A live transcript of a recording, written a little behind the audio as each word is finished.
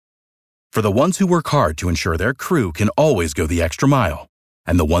For the ones who work hard to ensure their crew can always go the extra mile,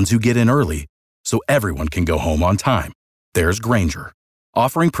 and the ones who get in early so everyone can go home on time, there's Grainger,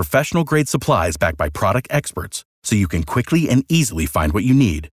 offering professional-grade supplies backed by product experts so you can quickly and easily find what you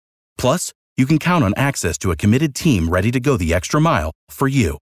need. Plus, you can count on access to a committed team ready to go the extra mile for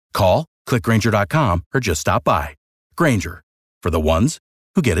you. Call, click Grainger.com, or just stop by. Grainger, for the ones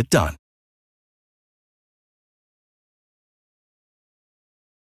who get it done.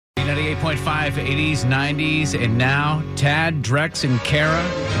 98.5, 80s, 90s, and now Tad, Drex, and Kara,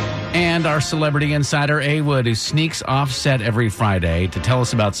 and our celebrity insider, A. Wood, who sneaks off set every Friday to tell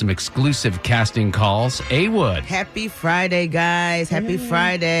us about some exclusive casting calls. A. Wood. Happy Friday, guys. Happy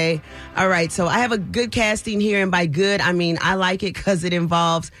Friday. All right, so I have a good casting here, and by good, I mean I like it because it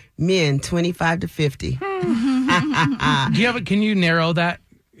involves men 25 to 50. Can you narrow that?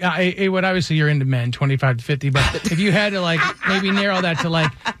 A. Wood, obviously you're into men 25 to 50, but if you had to maybe narrow that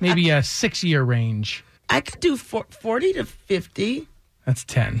to maybe a 6-year range. I could do 40 to 50. That's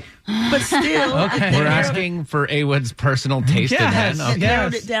 10. But still. Okay. We're asking for A. Wood's personal taste in men. Okay.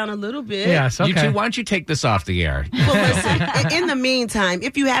 Narrowed it down a little bit. Yes, okay. You two, why don't you take this off the air? Well, listen, in the meantime,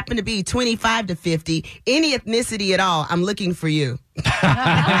 if you happen to be 25 to 50, any ethnicity at all, I'm looking for you.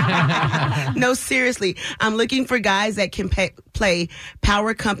 No, seriously. I'm looking for guys that can play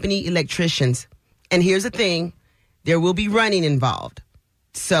power company electricians. And here's the thing. There will be running involved.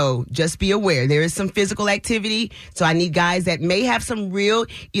 So just be aware, there is some physical activity. So I need guys that may have some real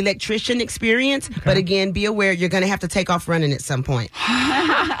electrician experience. Okay. But again, be aware, you're going to have to take off running at some point.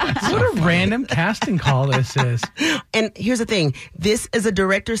 What a random casting call this is. And here's the thing. This is a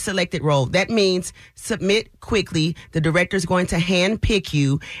director selected role. That means submit quickly. The director is going to hand pick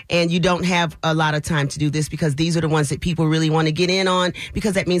you, and you don't have a lot of time to do this because these are the ones that people really want to get in on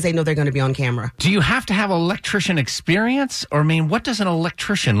because that means they know they're going to be on camera. Do you have to have electrician experience? Or, what does an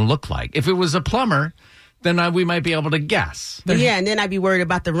electrician look like? If it was a plumber, then we might be able to guess. Yeah, and then I'd be worried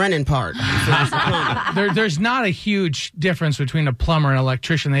about the running part. There's not a huge difference between a plumber and an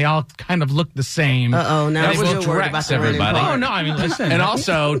electrician. They all kind of look the same. Uh-oh, now that we're was worried about the running everybody. part. Oh, no, listen. And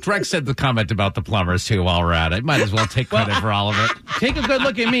also, Drex said the comment about the plumbers, too, while we're at it. Might as well take credit for all of it. Take a good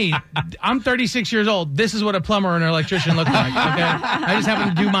look at me. I'm 36 years old. This is what a plumber and an electrician look like, okay? I just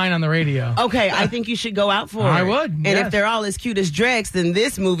happen to do mine on the radio. Okay, I think you should go out for it. I would, And yes. if they're all as cute as Drex, then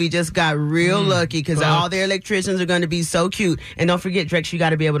this movie just got real lucky because all their electricians are going to be so cute. And don't forget, Drex, you got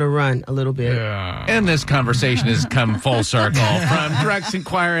to be able to run a little bit. Yeah. And this conversation has come full circle from Drex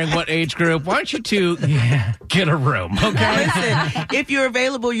inquiring what age group. Why don't you two get a room, okay? Listen, if you're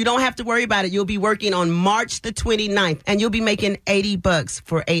available, you don't have to worry about it. You'll be working on March the 29th, and you'll be making $80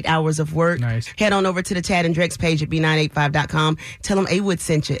 for 8 hours of work. Nice. Head on over to the Tad and Drex page at B985.com. Tell them A. Wood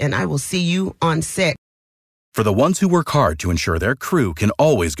sent you, and I will see you on set. For the ones who work hard to ensure their crew can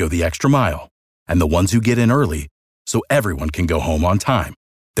always go the extra mile, and the ones who get in early so everyone can go home on time,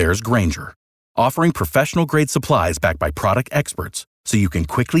 there's Grainger, offering professional-grade supplies backed by product experts so you can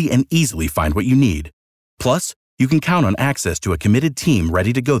quickly and easily find what you need. Plus, you can count on access to a committed team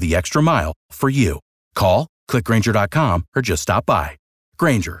ready to go the extra mile for you. Call, click Grainger.com, or just stop by.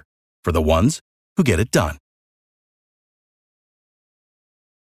 Grainger, for the ones who get it done.